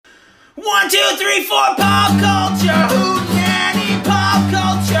1, 2, 3, 4, pop culture, Hootenanny, pop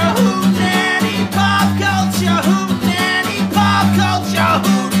culture, Hootenanny, pop culture, Hootenanny, pop culture,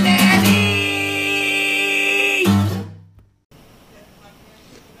 Hootenanny.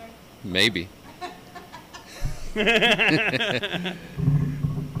 Maybe.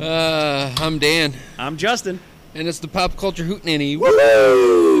 I'm Dan. I'm Justin. And it's the Pop Culture Hootenanny.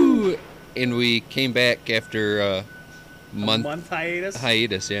 Woo! And we came back after a month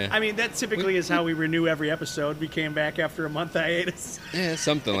hiatus. Yeah. I mean, that typically is how we renew every episode. We came back after a month hiatus. Yeah,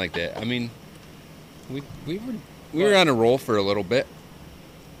 something like that. I mean, we were on a roll for a little bit.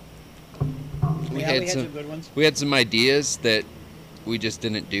 We had some good ones. We had some ideas that we just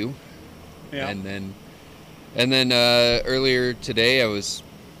didn't do. Yeah. And then earlier today I was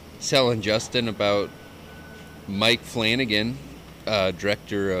telling Justin about Mike Flanagan,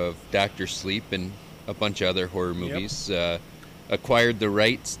 director of Dr. Sleep and a bunch of other horror movies, acquired the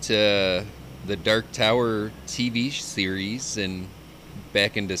rights to the Dark Tower TV series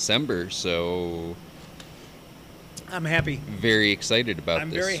back in December. So I'm happy. Very excited about this.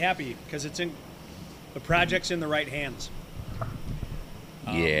 I'm very happy because the project's in the right hands.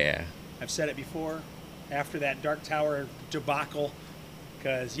 Yeah. I've said it before. After that Dark Tower debacle,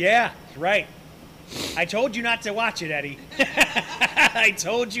 because right. I told you not to watch it, Eddie. I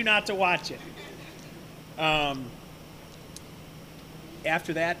told you not to watch it.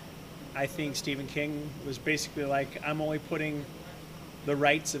 After that, I think Stephen King was basically like, I'm only putting the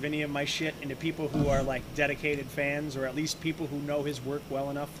rights of any of my shit into people who are like dedicated fans, or at least people who know his work well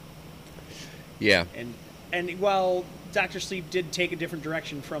enough. Yeah. And while Dr. Sleep did take a different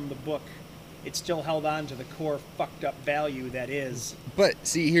direction from the book, it still held on to the core fucked up value that is. But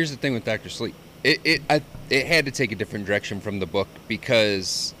see, here's the thing with Dr. Sleep. It had to take a different direction from the book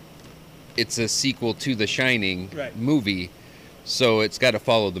because it's a sequel to the Shining movie, so it's got to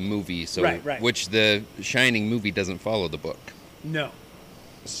follow the movie. So right. Which the Shining movie doesn't follow the book. No.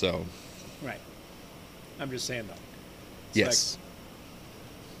 So. Right. I'm just saying though. Yes.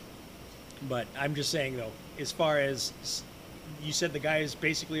 But I'm just saying though, as far as you said, the guy is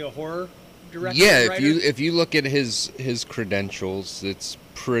basically a horror director. Yeah, writer? if you look at his credentials, it's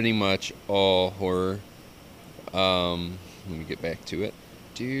pretty much all horror. Let me get back to it.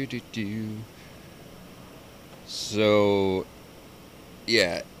 So,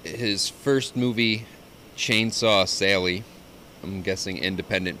 yeah, his first movie, Chainsaw Sally, I'm guessing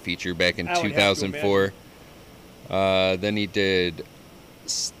independent feature back in 2004. Then he did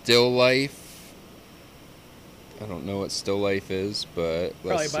Still Life. I don't know what Still Life is, but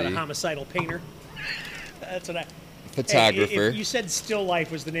let's see. Probably about a homicidal painter. That's what Photographer. Hey, if you said Still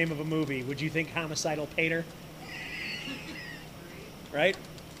Life was the name of a movie, would you think homicidal painter? Right?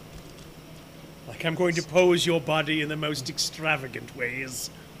 Like, I'm going to pose your body in the most extravagant ways.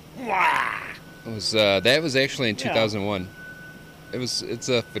 Wah! That was actually in 2001. It's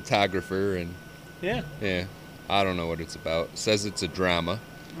a photographer and yeah. I don't know what it's about. It says it's a drama,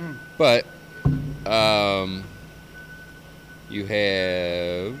 but you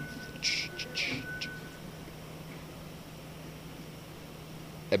have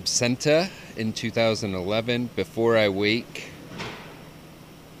Absenta in 2011, Before I Wake,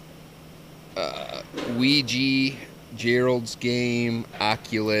 Ouija, Gerald's Game,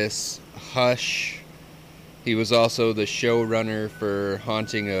 Oculus, Hush. He was also the showrunner for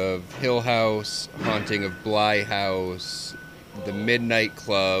Haunting of Hill House, Haunting of Bly House, The Midnight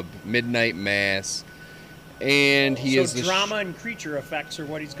Club, Midnight Mass, and he is the drama and creature effects are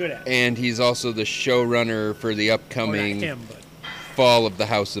what he's good at. And he's also the showrunner for the upcoming Fall of the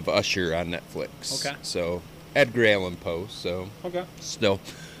House of Usher on Netflix. Okay. So Edgar Allan Poe. So okay. Still.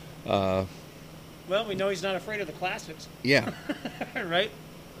 Well, we know he's not afraid of the classics. Yeah. Right.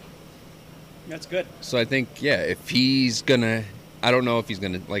 That's good. So I think, if he's gonna, I don't know if he's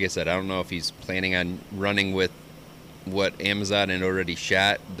gonna, like I said, I don't know if he's planning on running with what Amazon had already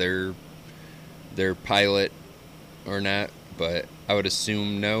shot, their pilot or not, but I would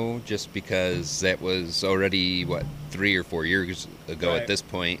assume no, just because that was already, 3 or 4 years ago at this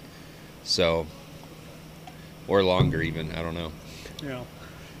point. So, or longer even, I don't know. Yeah.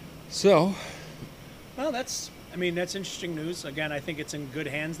 So. Well, that's interesting news. Again, I think it's in good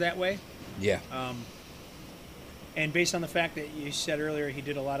hands that way. Yeah. And based on the fact that you said earlier he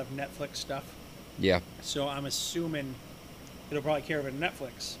did a lot of Netflix stuff. Yeah. So I'm assuming it'll probably carry over to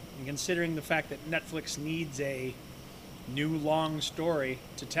Netflix. And considering the fact that Netflix needs a new long story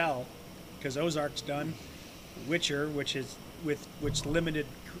to tell, because Ozark's done, Witcher, which limited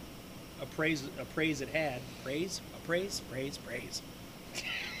appraise it had. Praise.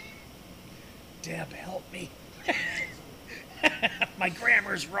 Deb, help me. My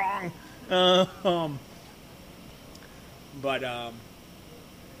grammar's wrong. But I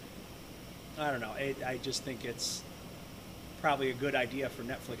don't know. I just think it's probably a good idea for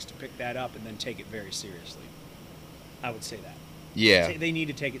Netflix to pick that up and then take it very seriously. I would say that. Yeah. They need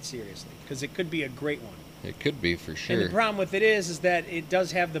to take it seriously because it could be a great one. It could be for sure. And the problem with it is that it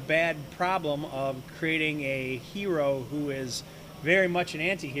does have the bad problem of creating a hero who is very much an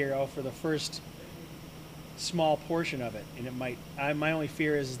anti-hero for the first small portion of it, and it might. My only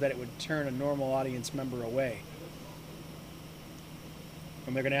fear is that it would turn a normal audience member away,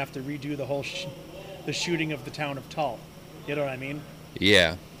 and they're going to have to redo the whole the shooting of the town of Tull. You know what I mean?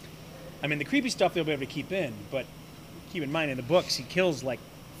 Yeah. I mean, the creepy stuff they'll be able to keep in, but keep in mind in the books he kills like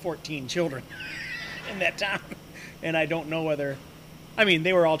 14 children in that town, and I don't know whether. I mean,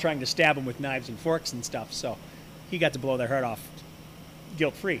 they were all trying to stab him with knives and forks and stuff, so he got to blow their heart off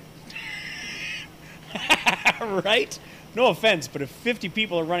guilt-free. Right? No offense, but if 50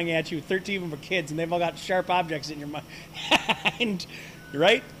 people are running at you, 13 of them are kids, and they've all got sharp objects in your mind,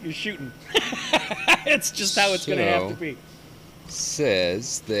 right? You're shooting. It's just how it's going to have to be.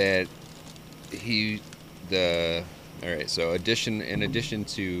 Says that all right, so in addition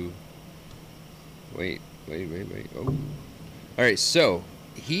to wait. Oh. All right, so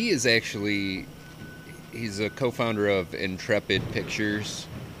he's a co-founder of Intrepid Pictures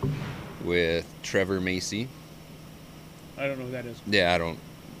with Trevor Macy. I don't know who that is. Yeah, I don't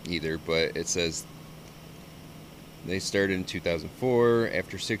either, but it says they started in 2004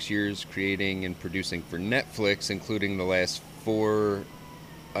 after 6 years creating and producing for Netflix, including the last 4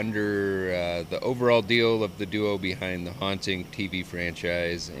 under the overall deal of the duo behind the Haunting TV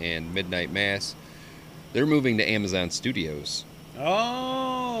franchise and Midnight Mass. They're moving to Amazon Studios.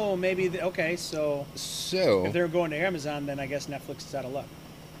 Oh, maybe. Okay, so if they're going to Amazon, then I guess Netflix is out of luck.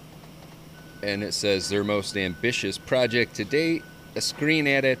 And it says their most ambitious project to date, a screen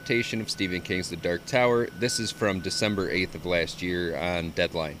adaptation of Stephen King's The Dark Tower. This is from December 8th of last year on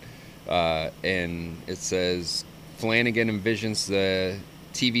Deadline. And it says Flanagan envisions the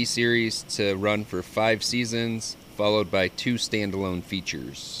TV series to run for 5 seasons, followed by 2 standalone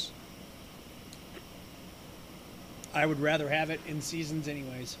features. I would rather have it in seasons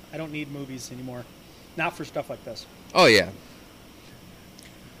anyways. I don't need movies anymore. Not for stuff like this. Oh, yeah.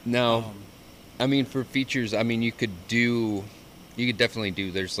 No. I mean, for features, I mean, you could definitely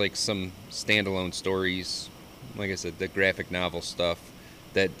do, there's like some standalone stories, like I said, the graphic novel stuff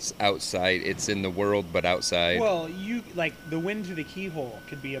that's outside, it's in the world, but outside. Well, like The Wind Through the Keyhole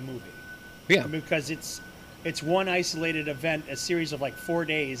could be a movie. Yeah. Because it's one isolated event, a series of like 4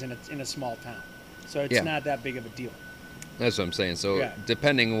 days, and it's in a small town. So it's not that big of a deal. That's what I'm saying. So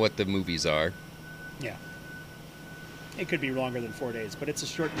depending on what the movies are. Yeah. It could be longer than 4 days, but it's a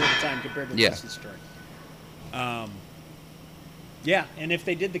short period of time compared to the rest of the story. Yeah, and if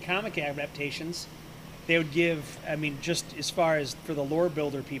they did the comic adaptations, they would give, I mean, just as far as for the lore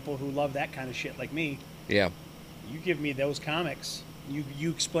builder people who love that kind of shit like me, yeah, you give me those comics, you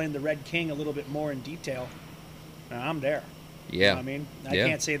explain the Red King a little bit more in detail, I'm there. Yeah. You know what I mean? I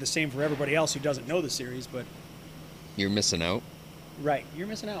can't say the same for everybody else who doesn't know the series, but... You're missing out. Right, you're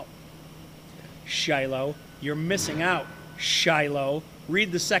missing out. Shiloh. You're missing out, Shiloh.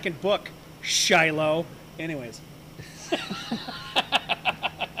 Read the second book, Shiloh. Anyways.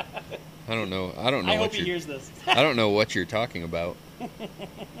 I don't know. I hope he hears this. I don't know what you're talking about.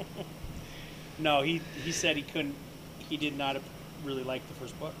 No, he said he did not really like the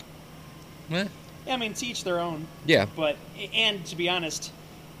first book. Eh. I mean, to each their own. Yeah. But, and to be honest,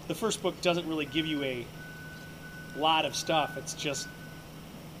 the first book doesn't really give you a lot of stuff.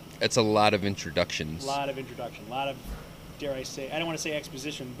 It's a lot of introductions. A lot of, dare I say, I don't want to say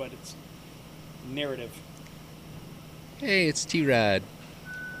exposition, but it's narrative. Hey, it's T-Rod.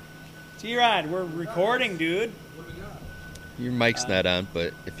 T-Rod, we're recording, dude. What do we got? Your mic's not on,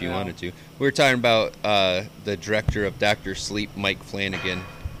 but if you wanted to. We were talking about the director of Dr. Sleep, Mike Flanagan,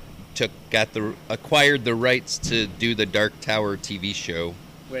 acquired the rights to do the Dark Tower TV show.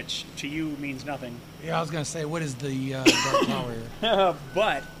 Which, to you, means nothing. Yeah, I was going to say, what is the Dark Tower?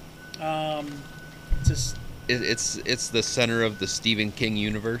 But, it's the center of the Stephen King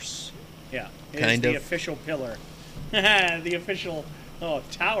universe. Yeah. It's the official pillar. The official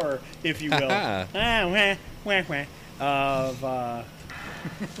tower, if you will. Of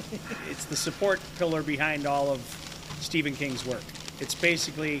it's the support pillar behind all of Stephen King's work. It's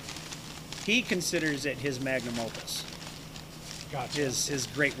basically, he considers it his magnum opus. Gotcha. His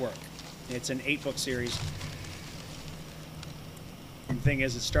great work. It's an 8-book series. And the thing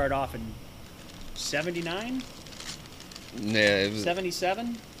is, it started off in 79? Yeah,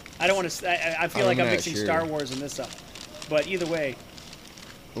 77? I don't want to. I feel like I'm mixing Star Wars and this up. But either way,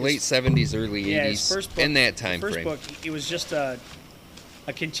 Late 70s, early yeah, 80s, his first book, in that time first frame. book, it was just a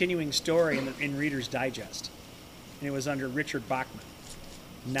continuing story in Reader's Digest, and it was under Richard Bachman,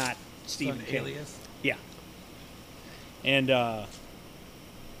 not Stephen Son King. Alias. Yeah. And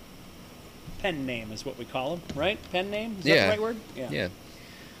pen name is what we call him, right? Pen name? Is that Yeah. the right word? Yeah.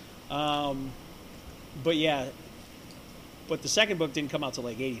 But yeah, but the second book didn't come out till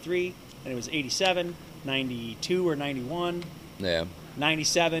like 83, and it was 87, 92 or 91, Yeah.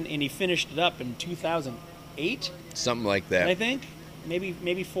 97, and he finished it up in 2008, Something like that. I think.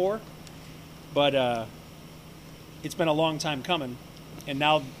 Maybe 4. But it's been a long time coming, and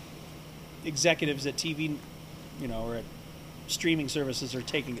now executives at TV, or at streaming services are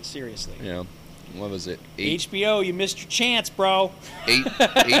taking it seriously. Yeah. What was it? HBO, you missed your chance, bro.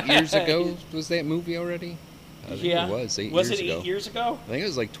 8 years ago was that movie already? I think Yeah. it was 8 Was years it ago. 8 years ago? I think it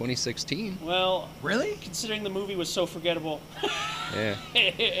was like 2016. Well, Really? considering the movie was so forgettable. Yeah.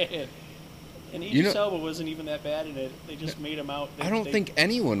 And You Idris know- Elba wasn't even that bad in it. They just made him out. I don't think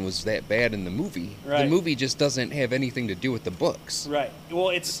anyone was that bad in the movie. The Right. movie just doesn't have anything to do with the books. Right. Well,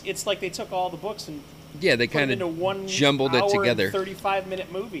 it's like they took all the books and Yeah, they put them kind into of one jumbled it hour together. and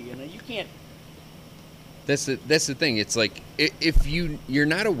 35-minute movie, and you can't. That's the thing. It's like if you're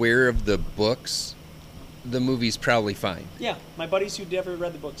not aware of the books, the movie's probably fine. Yeah, my buddies who never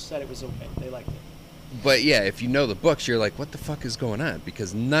read the books said it was okay. They liked it. But yeah, if you know the books, you're like, what the fuck is going on?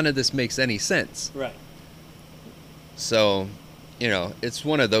 Because none of this makes any sense. Right. So, it's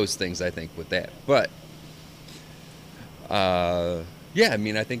one of those things, I think, with that. But, yeah, I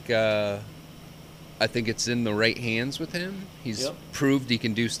mean, I think it's in the right hands with him. He's Yep. proved he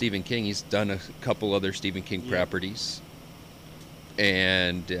can do Stephen King. He's done a couple other Stephen King Yep. properties.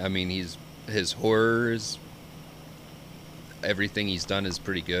 And, I mean, his horrors, everything he's done is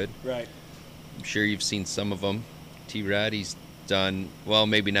pretty good. Right. I'm sure you've seen some of them. T-Rod, he's done, well,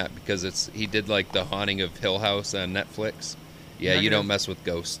 maybe not, because he did like The Haunting of Hill House on Netflix. Yeah, you Negative. don't mess with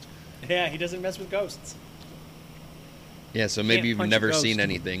ghosts. Yeah, he doesn't mess with ghosts. Yeah, so Can't maybe you've punch a never ghost. seen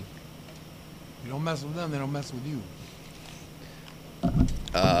anything. You don't mess with them, they don't mess with you.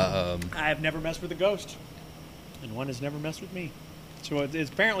 I have never messed with a ghost, and one has never messed with me. So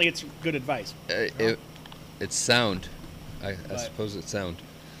apparently it's good advice. It's sound. I Right. suppose it's sound.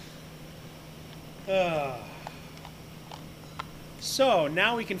 So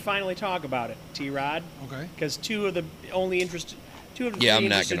now we can finally talk about it, T-Rod, Okay. because two of the Yeah, three I'm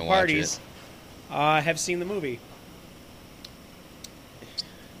not interested gonna watch parties have seen the movie.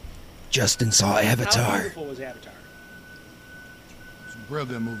 Justin saw How beautiful was Avatar? It's a real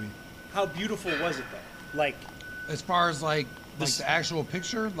good movie. How beautiful was it though? Like, As far as like This- the actual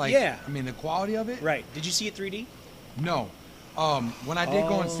picture, like Yeah. I mean the quality of it. right? Did you see it 3D? No. When I did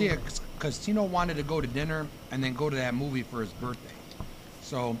go and see Oh. it, because Tino wanted to go to dinner and then go to that movie for his birthday.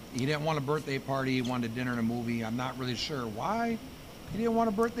 So he didn't want a birthday party. He wanted dinner and a movie. I'm not really sure why he didn't want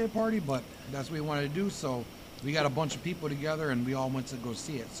a birthday party, but that's what he wanted to do. So we got a bunch of people together and we all went to go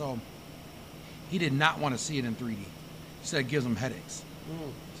see it. So he did not want to see it in 3D. He said it gives him headaches.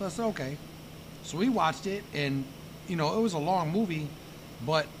 So I said, okay. So we watched it, and it was a long movie,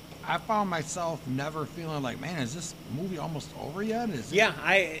 but I found myself never feeling like, man, is this movie almost over yet? Yeah,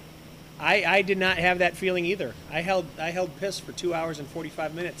 I did not have that feeling either. I held piss for 2 hours and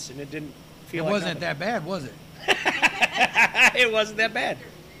 45 minutes, and it didn't feel. It like wasn't that bad, was it? that. It wasn't that bad.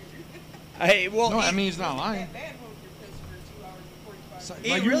 No, I mean, he's not lying. So,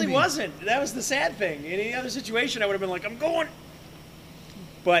 It like you really mean. wasn't. That was the sad thing. In any other situation, I would have been like, I'm going.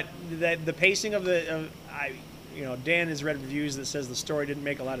 But the pacing of Dan has read reviews that says the story didn't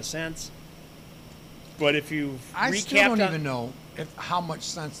make a lot of sense. But if you I recapped still don't on- even know how much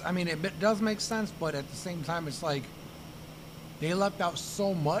sense. I mean, it does make sense, but at the same time, it's like they left out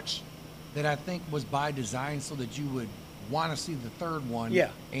so much that I think was by design so that you would want to see the third one. Yeah.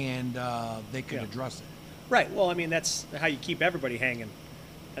 And they could Yeah. address it. Right. Well, I mean, that's how you keep everybody hanging.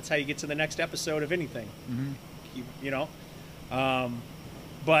 That's how you get to the next episode of anything. Mm-hmm.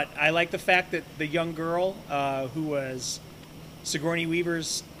 But I like the fact that the young girl who was Sigourney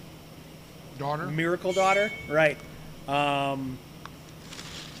Weaver's Daughter. miracle daughter, right?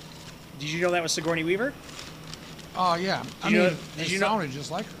 Did you know that was Sigourney Weaver? Oh yeah. I Did you mean, know- they did you know- sounded just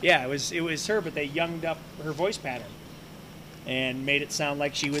like her. Yeah, it was her, but they younged up her voice pattern and made it sound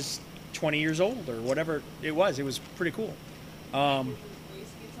like she was 20 years old or whatever it was. It was pretty cool. I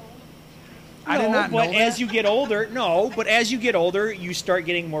did not know but that. as you get older, you start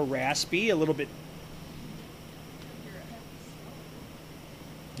getting more raspy, a little bit.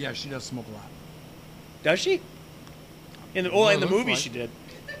 Yeah, she does smoke a lot. Does she? In the Well, it in the looks movie like. she did.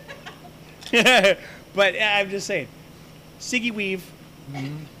 But I'm just saying. Siggy Weave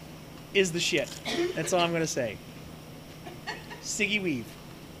is the shit. That's all I'm gonna say. Siggy Weave.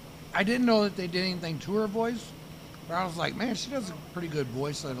 I didn't know that they did anything to her voice, but I was like, man, she does a pretty good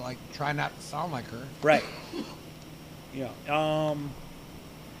voice. So like, try not to sound like her. Right. Yeah.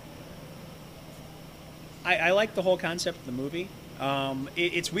 I like the whole concept of the movie.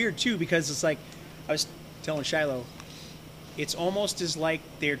 It's weird too because it's like I was telling Shiloh, it's almost as like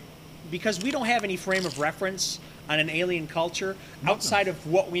they're because we don't have any frame of reference on an alien culture outside of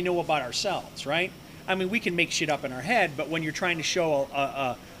what we know about ourselves, right? I mean, we can make shit up in our head, but when you're trying to show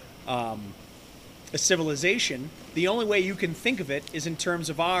a civilization, the only way you can think of it is in terms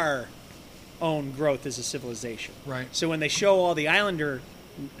of our own growth as a civilization. Right. So when they show all the Islander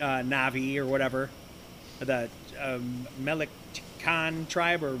Navi or whatever, the Melican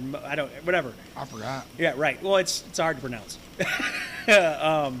tribe or whatever. I forgot. Yeah, right. Well, it's hard to pronounce.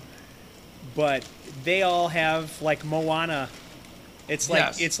 But they all have like Moana. It's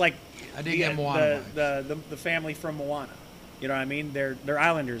like I did get Moana the family from Moana. You know what I mean? They're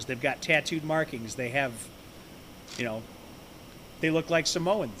islanders. They've got tattooed markings. They have, they look like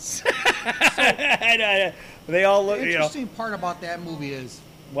Samoans. They all look. The interesting part about that movie is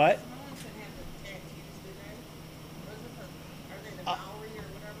What?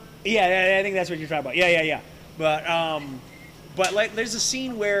 Yeah, I think that's what you're talking about. Yeah. But like, there's a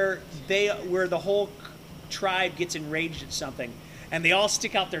scene where the whole tribe gets enraged at something, and they all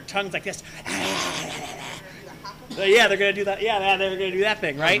stick out their tongues like this. Yeah, they're gonna do that. Yeah, they're gonna do that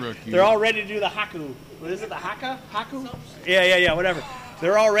thing, right? They're all ready to do the haku. What is it? The haka? Haku? Yeah. Whatever.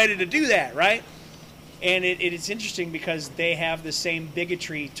 They're all ready to do that, right? And it's interesting because they have the same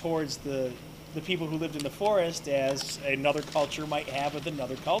bigotry towards the people who lived in the forest as another culture might have with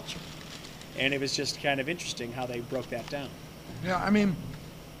another culture. And it was just kind of interesting how they broke that down. Yeah, I mean,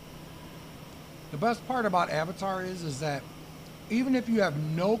 the best part about Avatar is that even if you have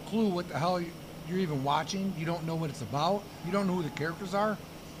no clue what the hell you're even watching, you don't know what it's about, you don't know who the characters are,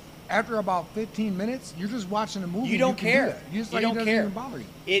 after about 15 minutes, you're just watching a movie. You don't care. You just you like, don't it doesn't care. even bother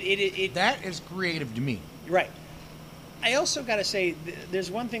you. That is creative to me. Right. I also got to say, there's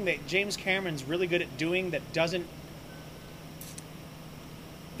one thing that James Cameron's really good at doing that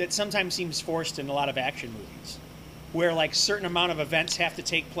sometimes seems forced in a lot of action movies, where like certain amount of events have to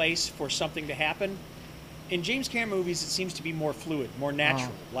take place for something to happen. In James Cameron movies, it seems to be more fluid, more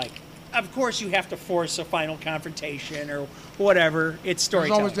natural. Like, of course, you have to force a final confrontation or whatever. It's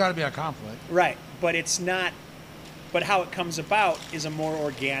storytelling. There's always got to be a conflict. Right, but it's not. But how it comes about is a more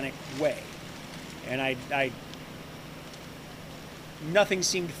organic way, and nothing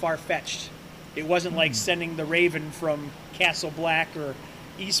seemed far-fetched. It wasn't like sending the Raven from Castle Black or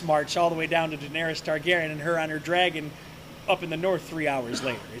Eastmarch all the way down to Daenerys Targaryen and her on her dragon up in the north 3 hours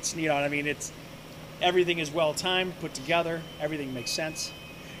later. It's, you know what I mean? It's everything is well timed, put together. Everything makes sense.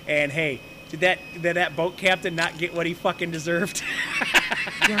 And hey, did that boat captain not get what he fucking deserved?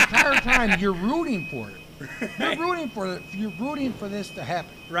 The entire time you're rooting for it. You're rooting for this to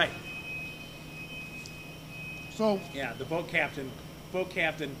happen. Right. So yeah, the boat captain,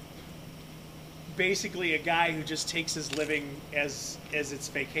 basically a guy who just takes his living as its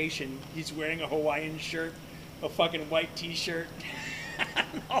vacation. He's wearing a Hawaiian shirt, a fucking white T-shirt,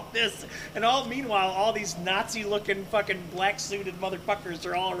 and all this, and meanwhile, all these Nazi-looking fucking black-suited motherfuckers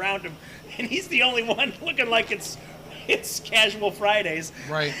are all around him, and he's the only one looking like it's Casual Fridays.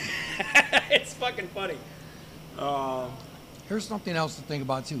 Right. It's fucking funny. Here's something else to think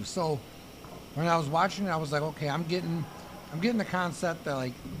about too. So when I was watching it, I was like, okay, I'm getting the concept that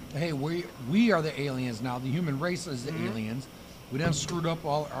like, hey, we are the aliens now. The human race is the aliens. We done screwed up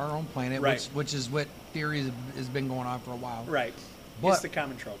our own planet, right. which is what theory has been going on for a while. Right. But it's the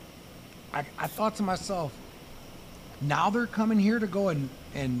common trope. I thought to myself, now they're coming here to go and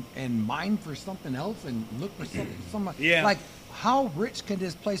mine for something else and look for something. Yeah. Like, how rich can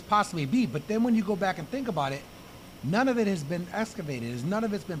this place possibly be? But then when you go back and think about it, none of it has been excavated. None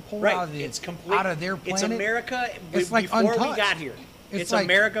of it's been pulled out of out of their planet. It's America it's like before untouched. we got here. It's like,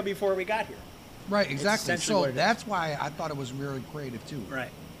 America before we got here. Right, exactly. So what that's why I thought it was really creative too.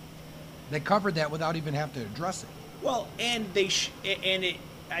 Right. They covered that without even having to address it. Well, and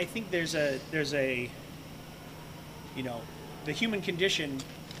I think there's a you know, the human condition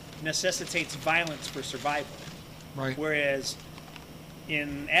necessitates violence for survival. Right. Whereas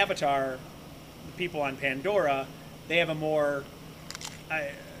in Avatar, the people on Pandora, they have a more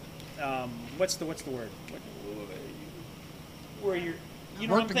what's the word? Where you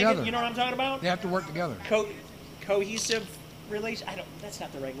know Work what I'm together. thinking? You know what I'm talking about? They have to work together. Cohesive relation. That's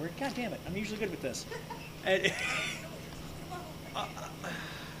not the right word. God damn it! I'm usually good with this.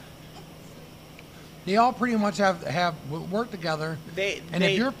 They all pretty much have worked together.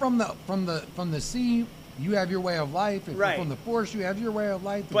 If you're from the sea, you have your way of life. If you're from the forest, you have your way of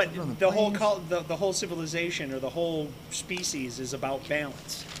life. But the whole civilization or the whole species is about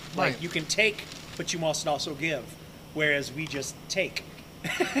balance. Like you can take, but you must also give. Whereas we just take.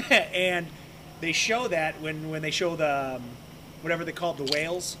 And they show that when they show the whatever they call it, the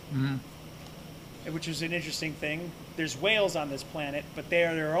whales, which is an interesting thing. There's whales on this planet, but they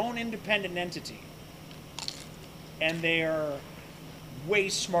are their own independent entity, and they are way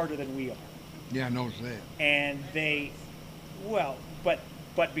smarter than we are. Yeah, no shit. And they,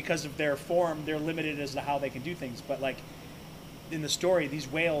 but because of their form, they're limited as to how they can do things. But like in the story,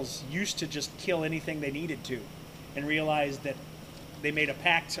 these whales used to just kill anything they needed to, and realized that they made a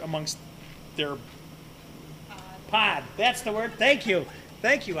pact amongst their pod. That's the word. Thank you.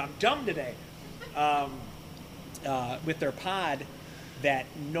 I'm dumb today. With their pod, that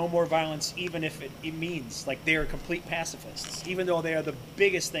no more violence, even if it means like they are complete pacifists, even though they are the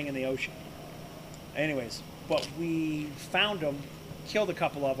biggest thing in the ocean. Anyways, but we found them, killed a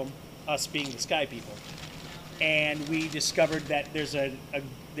couple of them, us being the sky people, and we discovered that there's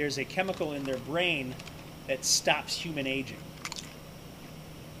a chemical in their brain that stops human aging.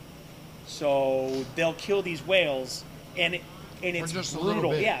 So they'll kill these whales, and it's just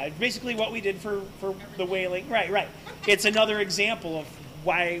brutal. Yeah, it's basically what we did for the whaling. Right. It's another example of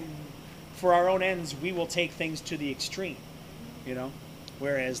why, for our own ends, we will take things to the extreme,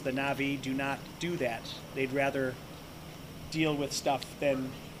 whereas the Na'vi do not do that. They'd rather deal with stuff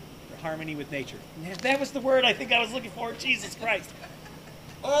than harmony with nature. That was the word I think I was looking for. Jesus Christ.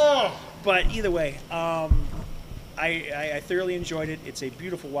 Oh! But either way, I thoroughly enjoyed it. It's a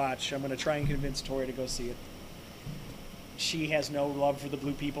beautiful watch. I'm going to try and convince Tori to go see it. She has no love for the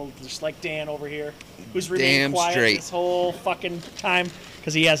blue people, just like Dan over here, who's remained quiet this whole fucking time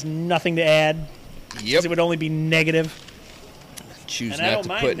because he has nothing to add. Yep. Because it would only be negative. Choose not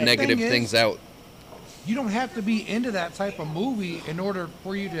to put negative things out. You don't have to be into that type of movie in order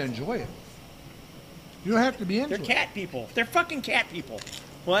for you to enjoy it. You don't have to be into it. They're cat people. They're fucking cat people.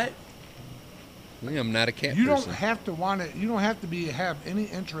 What? I'm not a cat You person. don't have to want it. You don't have to have any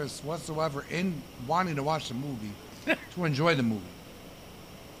interest whatsoever in wanting to watch the movie to enjoy the movie.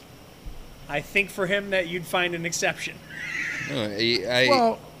 I think for him that you'd find an exception.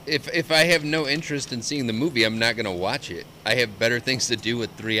 No, if I have no interest in seeing the movie, I'm not going to watch it. I have better things to do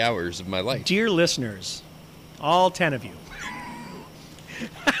with 3 hours of my life. Dear listeners, all 10 of you,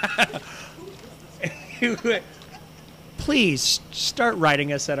 please start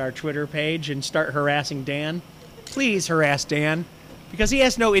writing us at our Twitter page and start harassing Dan. Please harass Dan, because he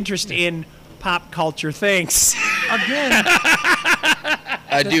has no interest in pop culture things. Again,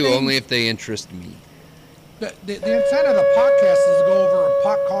 I do, only if they interest me. The intent of the podcast is to go over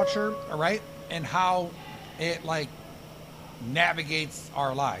pop culture, all right, and how it navigates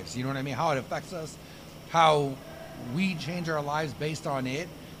our lives. You know what I mean? How it affects us, how we change our lives based on it,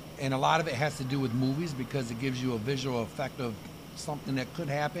 and a lot of it has to do with movies because it gives you a visual effect of something that could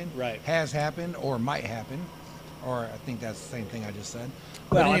happen, has happened, or might happen, or I think that's the same thing I just said.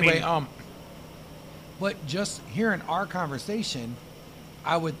 But anyway, but just hearing our conversation,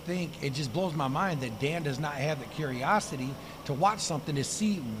 I would think it just blows my mind that Dan does not have the curiosity to watch something to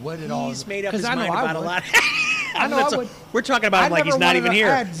see what it all is. He's made up his mind about a lot. I know I would. We're talking about him like he's not even here.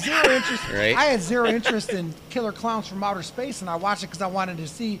 I had zero interest. I had zero interest in Killer Clowns from Outer Space, and I watched it because I wanted to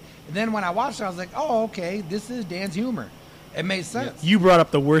see. And then when I watched it, I was like, oh, okay, this is Dan's humor. It made sense. You brought up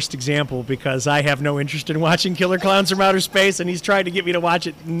the worst example because I have no interest in watching Killer Clowns from Outer Space, and he's tried to get me to watch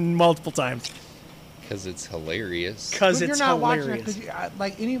it multiple times. Because it's hilarious. Because it's hilarious.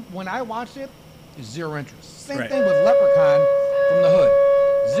 Watching it, when I watched it, zero interest. Same thing with Leprechaun from the Hood.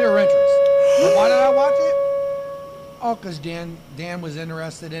 Zero interest. But why did I watch it? Oh, because Dan was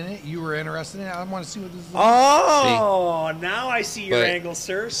interested in it. You were interested in it. I want to see what this is. Oh, now I see your angle,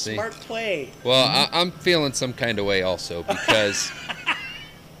 sir. Smart play. Well, I'm feeling some kind of way also because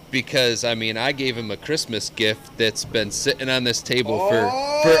I mean, I gave him a Christmas gift that's been sitting on this table for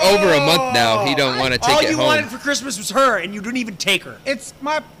over a month now. He don't want to take it home. All you wanted for Christmas was her, and you didn't even take her. It's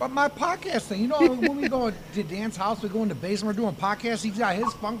my podcast thing. You know, when we go to Dan's house, we go in the basement, we're doing podcasts. He's got his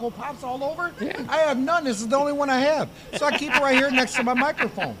Funko Pops all over. Yeah. I have none. This is the only one I have. So I keep it right here next to my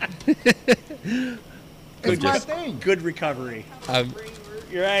microphone. It's my thing. Good recovery.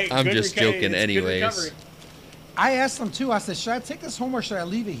 You're right. I'm just joking anyways. I asked him, too. I said, should I take this home or should I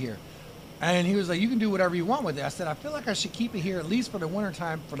leave it here? And he was like, you can do whatever you want with it. I said, I feel like I should keep it here at least for the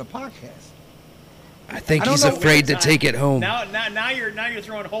wintertime for the podcast. I think I don't he's know- afraid to take it home. Now you're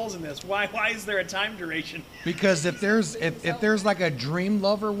throwing holes in this. Why is there a time duration? Because if there's like a dream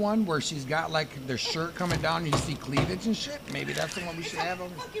lover one where she's got like their shirt coming down and you see cleavage and shit, maybe that's the one we should have.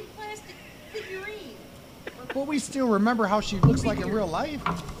 It's a fucking plastic figurine. But we still remember how she looks like in real life.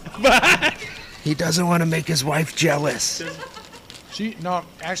 He doesn't want to make his wife jealous. Actually,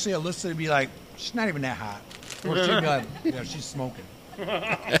 Alyssa would be like, she's not even that hot. Or she'd be like, yeah, she's smoking.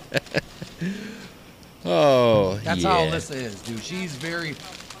 Oh, That's yeah. how Alyssa is, dude.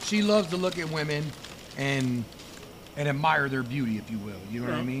 She loves to look at women and admire their beauty, if you will. You know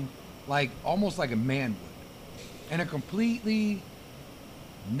what I mean? Like, almost like a man would. In a completely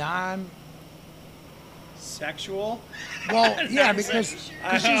Sexual? well, yeah, because she's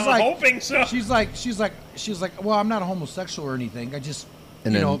I'm like, hoping so. she's like, well, I'm not a homosexual or anything. I just,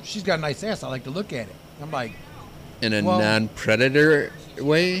 And then- she's got a nice ass. I like to look at it. I'm like, In a Well- non-predatory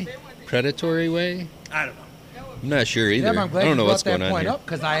way? I don't know. I'm not sure either. yeah, but I'm glad I don't you know brought what's that going on point here. up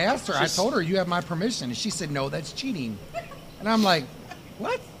because I asked her. I told her you have my permission, and she said no, that's cheating. And I'm like,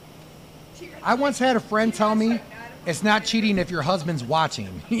 what? I once had a friend tell me it's not cheating if your husband's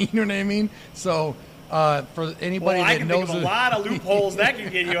watching. You know what I mean? So for anybody Well, I that can knows think of a lot of loopholes that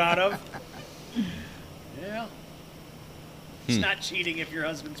can get you out of. Yeah. It's not cheating if your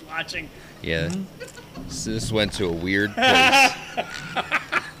husband's watching. Yeah. This went to a weird place.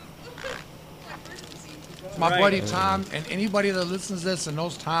 my Right. buddy Tom, and anybody that listens to this and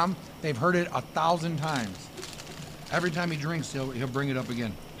knows Tom, they've heard it 1,000 times. Every time he drinks, he'll bring it up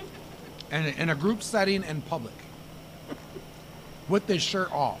again. And in a group setting in public, with his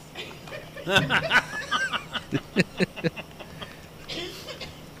shirt off.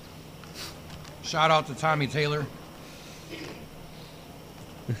 Shout out to Tommy Taylor.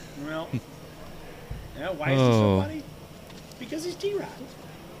 Well, yeah, why is he so Oh. funny? Because he's T-Rod.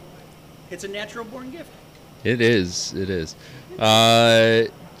 It's a natural born gift. It is.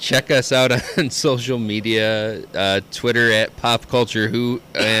 Check us out on social media, Twitter at Pop Culture Hoot,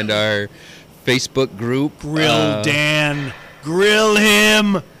 and our Facebook group. Dan. Grill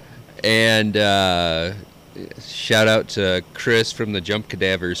him. And shout out to Chris from the Jump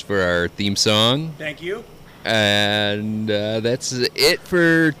Cadavers for our theme song. Thank you. And that's it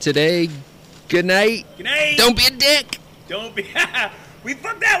for today. Good night. Good night. Don't be a dick. Don't be. We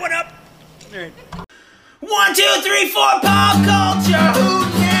fucked that one up. All right. 1, 2, 3, 4, pop culture.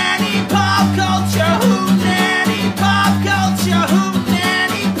 Hootenanny.